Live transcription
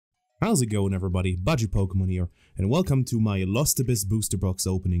How's it going, everybody? Budget Pokemon here, and welcome to my Lost Abyss booster box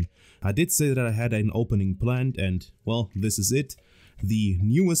opening. I did say that I had an opening planned, and, well, this is it. The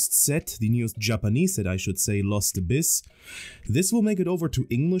newest set, the newest Japanese set, I should say, Lost Abyss. This will make it over to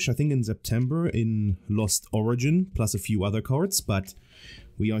English, I think in September, in Lost Origin, plus a few other cards, but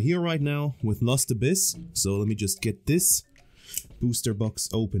we are here right now with Lost Abyss, so let me just get this booster box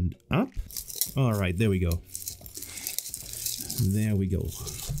opened up. Alright, there we go. There we go.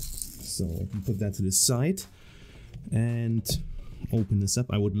 So, put that to the side and open this up.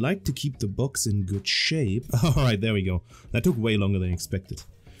 I would like to keep the box in good shape. Alright, there we go. That took way longer than expected.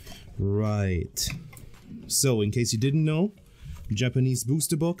 Right. So, in case you didn't know, Japanese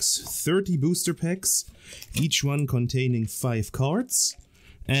booster box, 30 booster packs, each one containing 5 cards,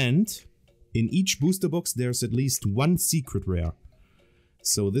 and in each booster box there's at least one secret rare.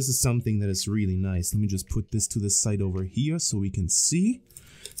 So this is something that is really nice. Let me just put this to the side over here so we can see.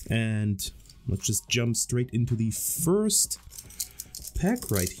 And let's just jump straight into the first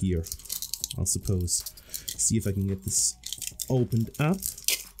pack right here, I suppose. See if I can get this opened up.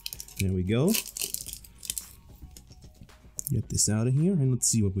 There we go. Get this out of here and let's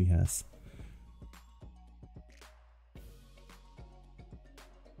see what we have.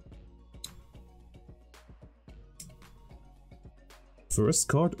 First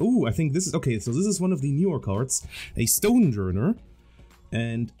card. Oh, I think this is... Okay, so this is one of the newer cards. A Stone Journer.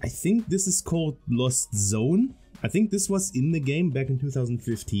 And I think this is called Lost Zone. I think this was in the game back in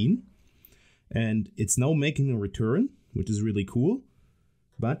 2015. And it's now making a return, which is really cool.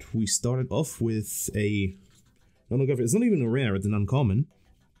 But we started off with a... It's not even a rare, it's an uncommon.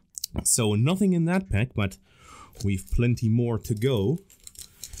 So nothing in that pack, but we've plenty more to go.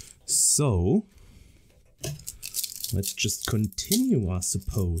 So... let's just continue, I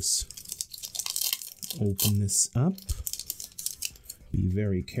suppose. Open this up. Be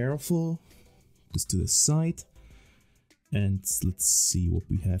very careful. Just to the side. And let's see what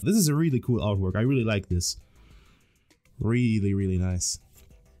we have. This is a really cool artwork. I really like this. Really, really nice.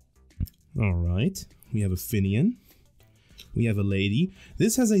 Alright. We have a Finian. We have a lady.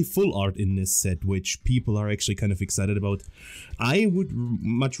 This has a full art in this set, which people are actually kind of excited about. I would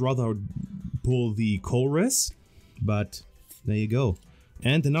much rather pull the Colress. But there you go.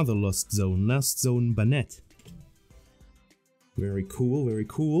 And another Lost Zone Banette. Very cool, very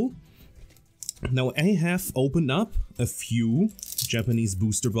cool. Now I have opened up a few Japanese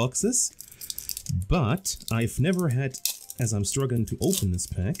booster boxes, but I've never had, as I'm struggling to open this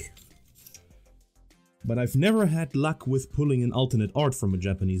pack, but I've never had luck with pulling an alternate art from a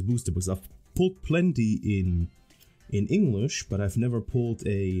Japanese booster box. I've pulled plenty in English, but I've never pulled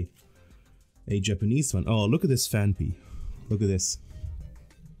a Japanese one. Oh, look at this Fanpy. Look at this.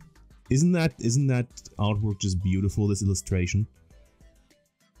 Isn't that artwork just beautiful, this illustration?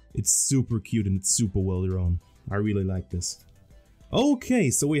 It's super cute and it's super well drawn. I really like this. Okay,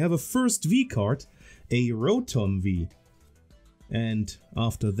 so we have a first V card, a Rotom V. And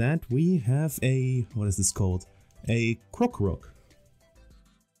after that we have a... what is this called? A Krokorok.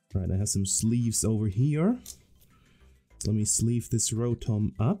 Right, I have some sleeves over here. Let me sleeve this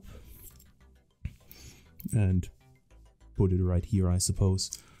Rotom up. And put it right here, I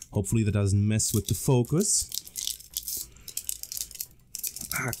suppose. Hopefully that doesn't mess with the focus.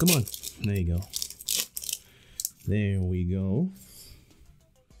 Ah, come on. There you go. There we go.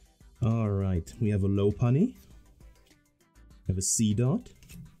 Alright, we have a Lopunny. We have a Seedot.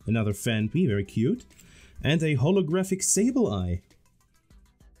 Another Fanpy, very cute. And a holographic Sableye.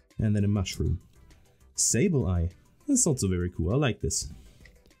 And then a Mushroom. Sableye. That's also very cool. I like this.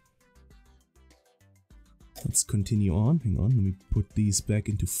 Let's continue on. Hang on, let me put these back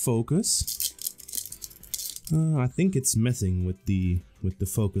into focus. I think it's messing with the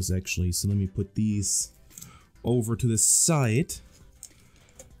focus actually, so let me put these over to the side.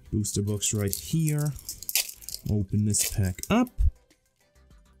 Booster box right here. Open this pack up.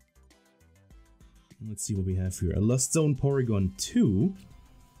 Let's see what we have here. A Lost Zone Porygon 2.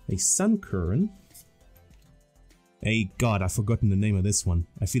 A Sunkern. God, I've forgotten the name of this one.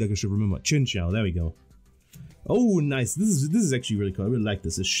 I feel like I should remember. Chinchou, there we go. Oh, nice. This is actually really cool. I really like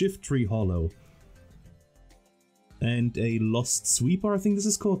this. A Shiftry Hollow. And a Lost Sweeper, I think this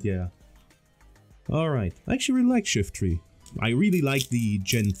is called. Yeah. Alright. I actually really like Shiftry. I really like the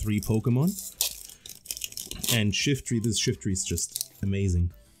Gen 3 Pokemon. And Shiftry, this Shiftry is just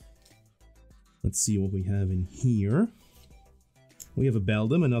amazing. Let's see what we have in here. We have a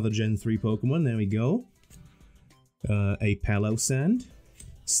Beldum, another Gen 3 Pokemon. There we go. A Palossand.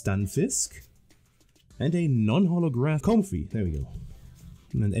 Stunfisk. And a non-holographic Comfey. There we go.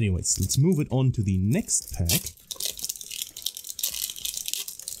 And anyways, let's move it on to the next pack.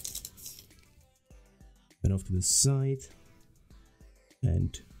 Then off to the side.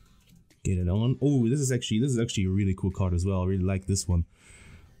 And get it on. Oh, this is actually a really cool card as well. I really like this one.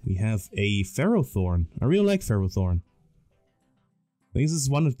 We have a Ferrothorn. I really like Ferrothorn. I think this is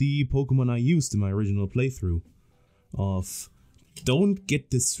one of the Pokemon I used in my original playthrough of, don't get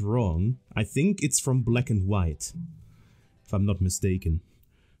this wrong, I think it's from Black and White, if I'm not mistaken.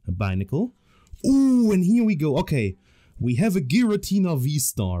 A Binacle. Ooh, and here we go. Okay, we have a Giratina V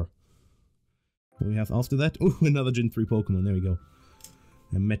Star. What do we have after that? Ooh, another Gen 3 Pokemon. There we go.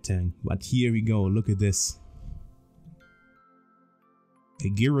 A Metang. But here we go. Look at this. A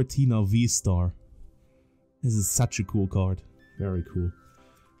Giratina V Star. This is such a cool card. Very cool.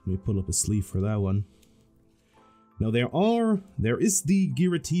 Let me pull up a sleeve for that one. Now there is the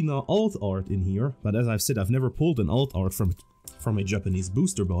Giratina alt art in here, but as I've said, I've never pulled an alt art from a Japanese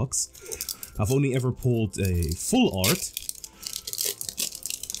booster box. I've only ever pulled a full art.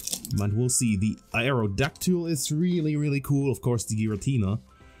 But we'll see. The Aerodactyl is really cool. Of course, the Giratina,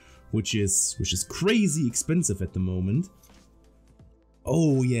 which is crazy expensive at the moment.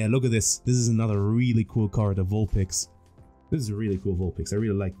 Oh yeah, look at this. This is another really cool card, a Vulpix. This is a really cool Vulpix. I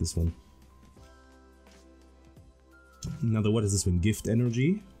really like this one. Another, what is this one? Gift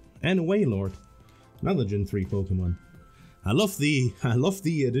Energy. And a Wailord. Another Gen 3 Pokemon. I love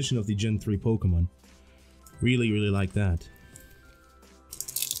the addition of the Gen 3 Pokemon. Really like that.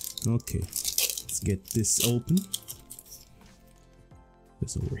 Okay, let's get this open.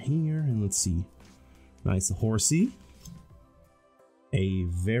 This over here, and let's see. Nice Horsey. A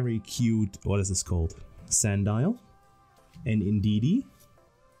very cute, what is this called? Sandile. An Indeedee.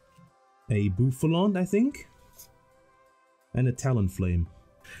 A Bouffalon, I think. And a Talonflame.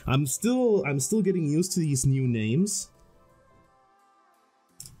 I'm still getting used to these new names.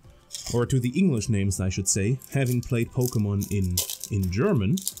 Or to the English names, I should say. Having played Pokemon in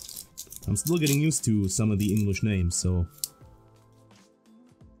German, I'm still getting used to some of the English names, so...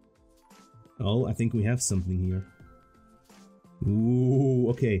 Oh, I think we have something here. Ooh,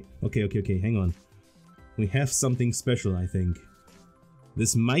 okay, hang on. We have something special, I think.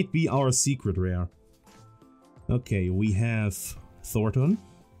 This might be our secret rare. Okay, we have Thornton.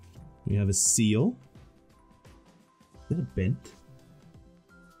 We have a Seal. Is that a bent?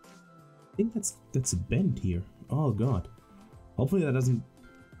 I think that's a bent here. Oh god. Hopefully that doesn't...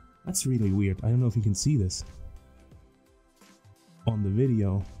 That's really weird. I don't know if you can see this on the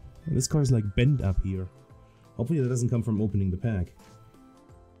video. This card's like bent up here. Hopefully that doesn't come from opening the pack.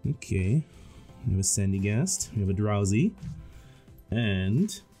 Okay. We have a Sandygast. We have a Drowsy.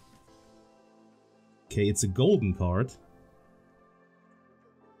 And... Okay, it's a golden card.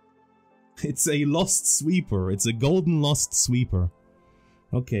 It's a Lost Sweeper. It's a golden Lost Sweeper.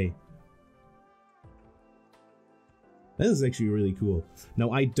 Okay. That is actually really cool.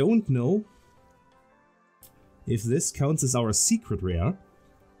 Now, I don't know if this counts as our secret rare.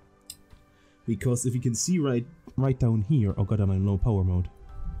 Because if you can see right down here... Oh god, I'm in low power mode.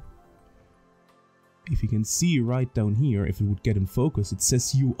 If you can see right down here, if it would get in focus, it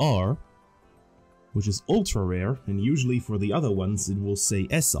says UR, which is ultra rare, and usually for the other ones it will say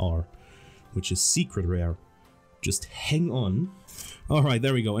SR, which is secret rare. Just hang on. Alright,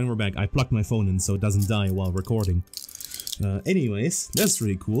 there we go, and we're back. I plugged my phone in so it doesn't die while recording. Anyways, that's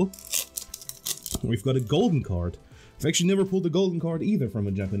really cool. We've got a golden card. I've actually never pulled a golden card either from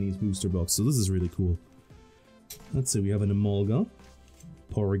a Japanese booster box, so this is really cool. Let's see, we have an Emolga,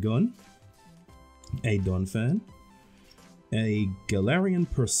 Porygon, a Donphan, a Galarian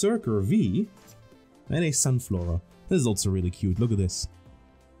Berserker V, and a Sunflora. This is also really cute. Look at this.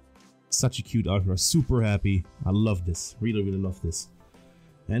 Such a cute artwork. Super happy. I love this. Really love this.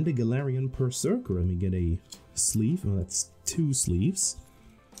 And a Galarian Berserker. Let me get a sleeve. Oh, that's 2 sleeves.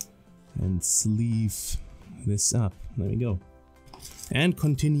 And sleeve this up. There we go. And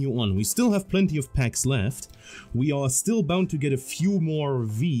continue on. We still have plenty of packs left. We are still bound to get a few more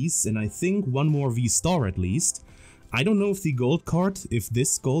Vs, and I think 1 more V-Star at least. I don't know if the gold card, if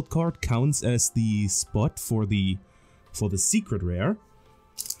this gold card counts as the spot for the secret rare.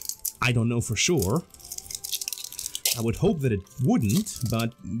 I don't know for sure. I would hope that it wouldn't,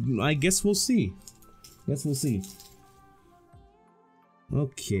 but I guess we'll see.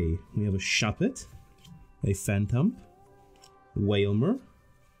 Okay, we have a Shuppet, a Phantom, Wailmer.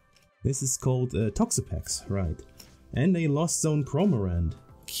 This is called Toxapex, right. And a Lost Zone Chromorant.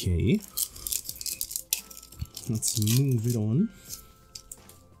 Okay. Let's move it on.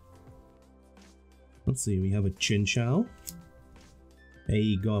 Let's see, we have a Chinchou.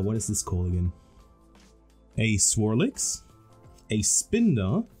 God, what is this called again? A Swirlix. A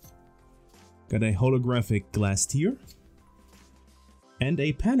Spinda. Got a holographic Glastier. And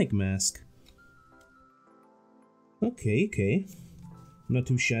a Panic Mask. Okay, okay. Not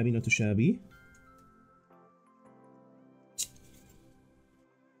too shabby, not too shabby.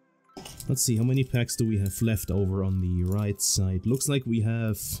 Let's see, how many packs do we have left over on the right side? Looks like we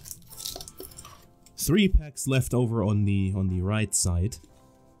have 3 packs left over on the right side.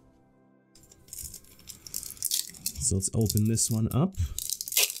 So let's open this one up.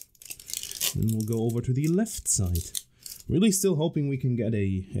 Then we'll go over to the left side. Really still hoping we can get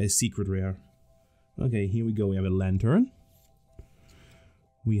a secret rare. Okay, here we go. We have a lantern.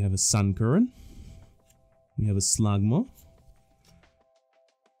 We have a sunkern. We have a slugma.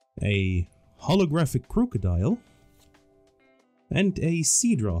 A holographic crocodile. And a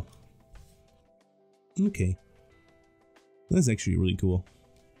Seadra. Okay. That's actually really cool.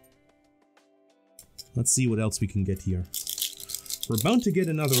 Let's see what else we can get here. We're bound to get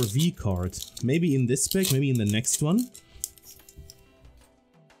another V card. Maybe in this pack, maybe in the next one.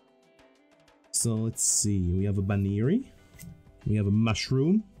 So let's see. We have a Baneri. We have a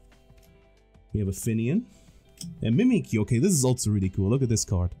Mushroom. We have a Finian. A Mimikyu. Okay, this is also really cool. Look at this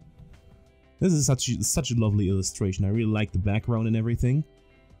card. This is such a lovely illustration. I really like the background and everything.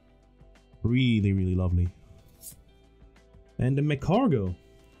 Really, really lovely. And a Mecargo.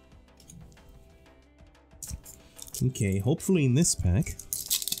 Okay, hopefully in this pack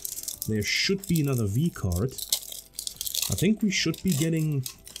there should be another V card. I think we should be getting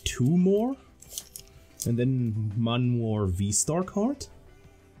 2 more. And then 1 more V-Star card.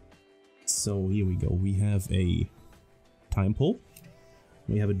 So here we go. We have a Time Pull.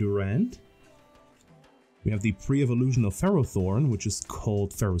 We have a Durant. We have the pre-evolution of Ferrothorn, which is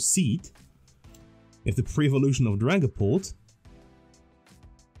called Ferroseed. We have the pre-evolution of Dragapult.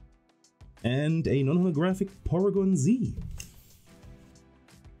 And a non-holographic Porygon Z.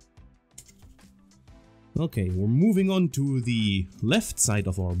 Okay, we're moving on to the left side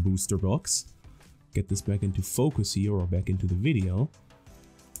of our booster box. Get this back into focus here, or back into the video.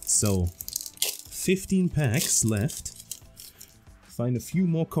 So, 15 packs left. Find a few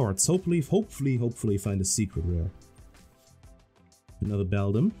more cards. Hopefully find a secret rare. Another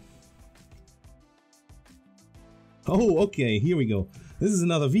Beldum. Oh, okay, here we go. This is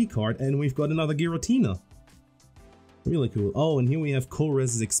another V card, and we've got another Giratina. Really cool. Oh, and here we have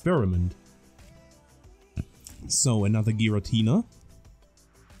Colress's Experiment. So, another Giratina.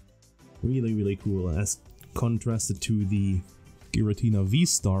 Really, really cool, as contrasted to the Giratina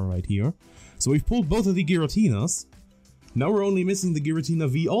V-Star right here. So we've pulled both of the Giratinas. Now we're only missing the Giratina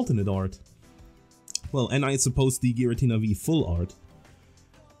V Alternate Art. Well, and I suppose the Giratina V Full Art.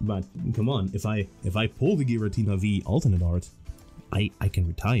 But, come on, if I pull the Giratina V Alternate Art, I can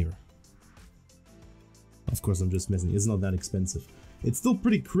retire. Of course, I'm just messing. It's not that expensive. It's still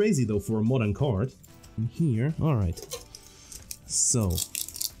pretty crazy, though, for a modern card. And here, alright. So...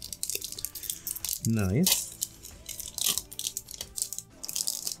 nice.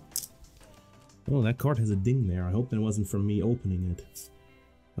 Oh, that card has a ding there. I hope that wasn't from me opening it.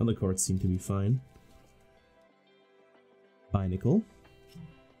 Other cards seem to be fine. Binacle.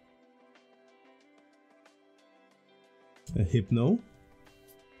 A Hypno.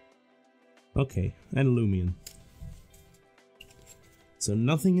 Okay, and a Lumion. So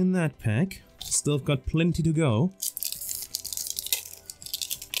nothing in that pack. Still got plenty to go.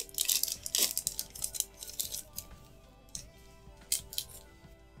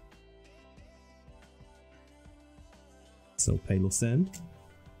 So Palosand,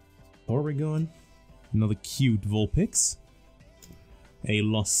 Oregon, another cute Vulpix, a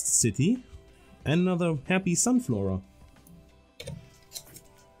Lost City, and another Happy Sunflora.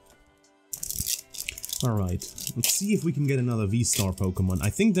 Alright, let's see if we can get another V-Star Pokemon.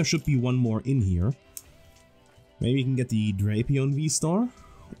 I think there should be one more in here. Maybe we can get the Drapion V-Star,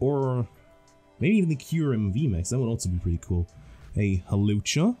 or maybe even the Kyurem VMAX, that would also be pretty cool. A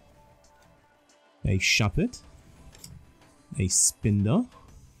Hawlucha, a Shuppet, a Spinda,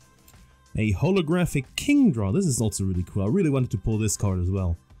 a holographic Kingdra. This is also really cool. I really wanted to pull this card as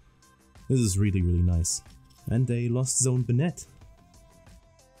well. This is really, really nice. And a Lost Zone Banette.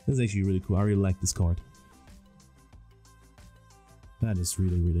 This is actually really cool. I really like this card. That is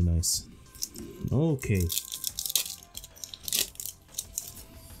really, really nice. Okay.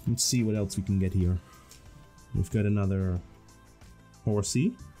 Let's see what else we can get here. We've got another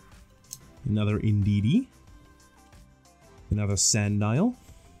Horsey, another Indeedee, another Sandile.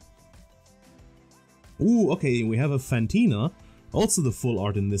 Ooh, okay, we have a Fantina. Also the full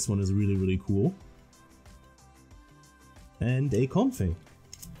art in this one is really, really cool. And a Comfey.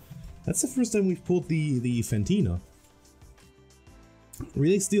 That's the first time we've pulled the Fantina.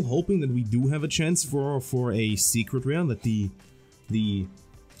 Really still hoping that we do have a chance for a secret rare, that the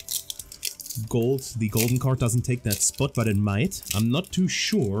The golden card doesn't take that spot, but it might. I'm not too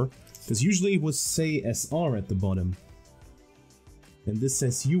sure, because usually it would say SR at the bottom. And this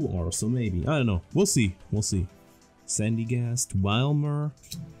says UR, so maybe. I don't know. We'll see. We'll see. Sandygast, Wilmer,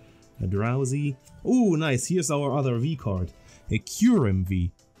 a Drowsy. Ooh, nice. Here's our other V card. A Curum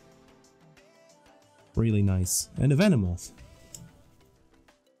V. Really nice. And a Venomoth.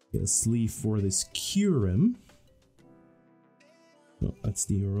 Get a sleeve for this Curum. Oh, that's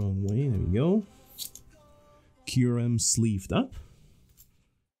the wrong way. There we go. Curum sleeved up.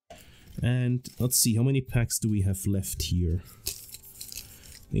 And let's see, how many packs do we have left here?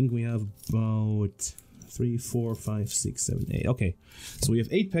 I think we have about 3, 4, 5, 6, 7, 8. Okay, so we have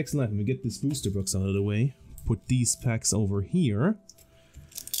 8 packs left. And we get this booster box out of the way. Put these packs over here.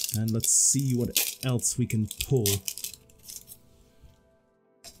 And let's see what else we can pull.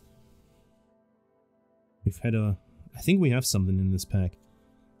 We've had a... I think we have something in this pack.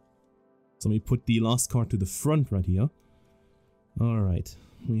 So let me put the last card to the front right here. Alright.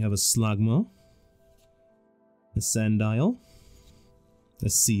 We have a Slugma. A Sandile. A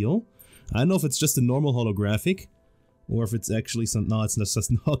Seal. I don't know if it's just a normal holographic. Or if it's actually some... No, it's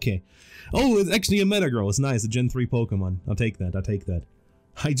just... Okay. Oh, it's actually a Metagross. Nice. A Gen 3 Pokemon. I'll take that. I'll take that.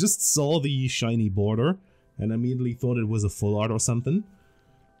 I just saw the shiny border. And immediately thought it was a full art or something.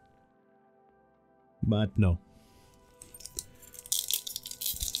 But no.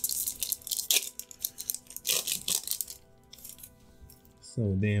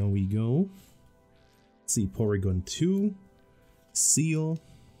 So there we go. Let's see, Porygon 2, Seal.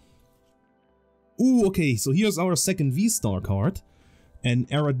 Ooh, okay, so here's our second V-Star card. An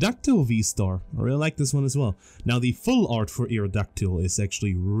Aerodactyl V-Star. I really like this one as well. Now the full art for Aerodactyl is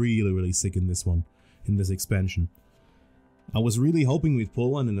actually really sick in this one, in this expansion. I was really hoping we'd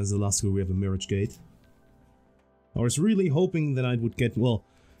pull one, and as the last one we have a Mirage Gate. I was really hoping that I would get, well,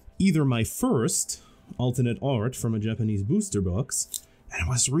 either my first alternate art from a Japanese booster box, and I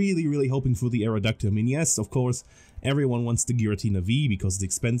was really hoping for the Aerodactyl. I mean, yes, of course, everyone wants the Giratina V because it's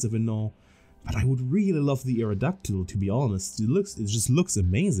expensive and all, but I would really love the Aerodactyl, to be honest. It just looks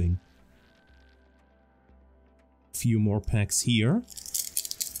amazing. A few more packs here.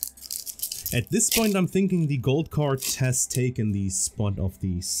 At this point, I'm thinking the gold card has taken the spot of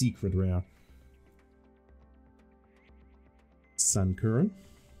the secret rare. Sunkern,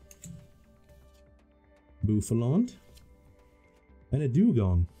 Bouffalant, and a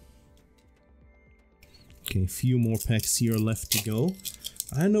Dugong. Okay, a few more packs here left to go.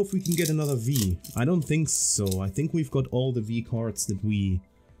 I don't know if we can get another V. I don't think so. I think we've got all the V cards that we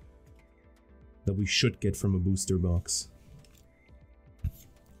should get from a booster box.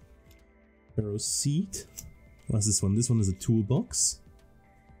 Arrow Seat. What's this one? This one is a toolbox.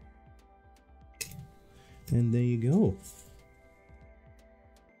 And there you go.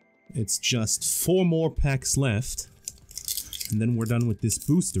 It's just 4 more packs left, and then we're done with this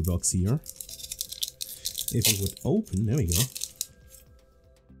booster box here. If it would open, there we go.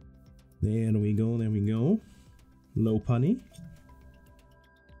 There we go, there we go. Lopunny.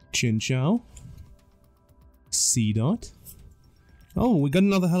 Chinchou. Seedot. Oh, we got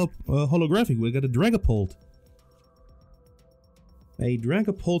another holographic. We got a Dragapult. A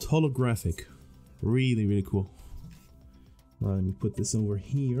Dragapult holographic. Really cool. Let me put this over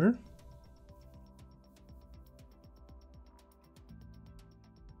here.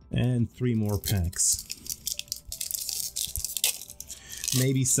 And 3 more packs.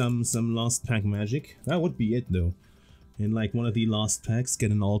 Maybe some last pack magic. That would be it though. In like one of the last packs,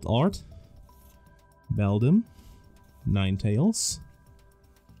 get an alt art. Beldum. Ninetales.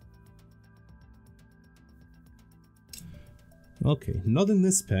 Okay, not in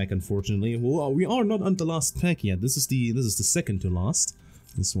this pack, unfortunately. Well, we are not on the last pack yet. This is the second to last.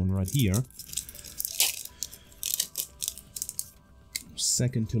 This one right here.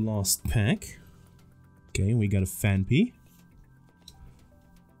 Second to last pack. Okay, we got a Phanpy.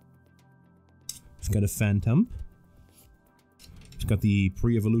 We've got a Phantom. We've got the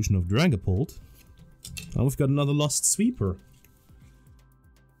pre-evolution of Dragapult. And we've got another Lost Sweeper.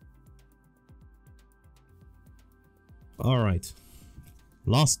 Alright.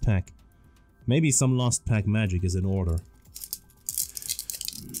 Last pack. Maybe some last pack magic is in order.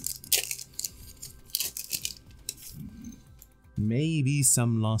 Maybe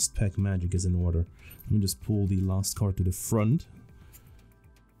some last pack magic is in order. Let me just pull the last card to the front.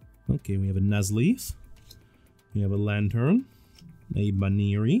 Okay, we have a Nuzleaf. We have a Lantern. A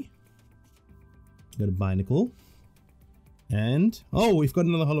Baneri. Got a Binacle. And... oh, we've got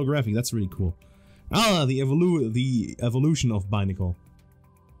another holographic. That's really cool. Ah, the evolution of Binacle.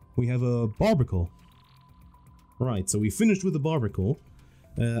 We have a Barbicle. Right, so we finished with the Barbicle.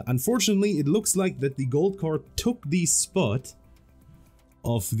 Unfortunately, it looks like that the gold card took the spot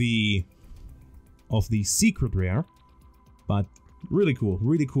of the secret rare, but really cool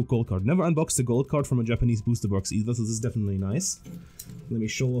gold card. Never unboxed a gold card from a Japanese booster box either, so this is definitely nice. Let me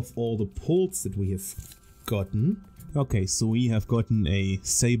show off all the pulls that we have gotten. Okay, so we have gotten a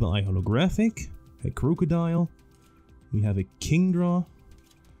Saber-Eye holographic, a Crocodile, we have a Kingdra,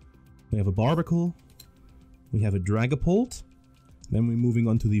 we have a Barbacle, we have a Dragapult. Then we're moving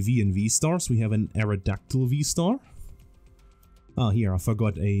on to the V and V stars. We have an Aerodactyl V star. Ah, here I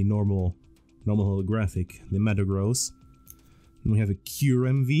forgot a normal holographic, the Metagross. Then we have a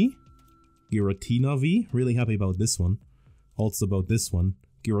Kyurem V, Giratina V. Really happy about this one. Also about this one,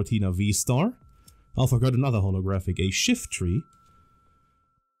 Giratina V star. I forgot another holographic, a Shiftry,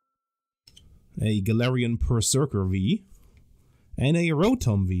 a Galarian Berserker V, and a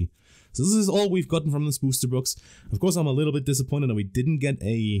Rotom V. So this is all we've gotten from this booster box. Of course, I'm a little bit disappointed that we didn't get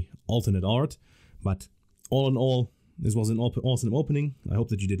a alternate art, but all in all, this was an awesome opening. I hope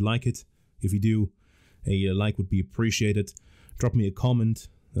that you did like it. If you do, a like would be appreciated. Drop me a comment.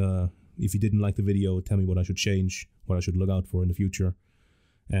 If you didn't like the video, tell me what I should change, what I should look out for in the future.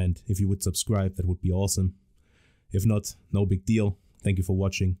 And if you would subscribe, that would be awesome. If not, no big deal. Thank you for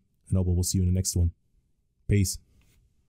watching, and I hope we'll see you in the next one. Peace.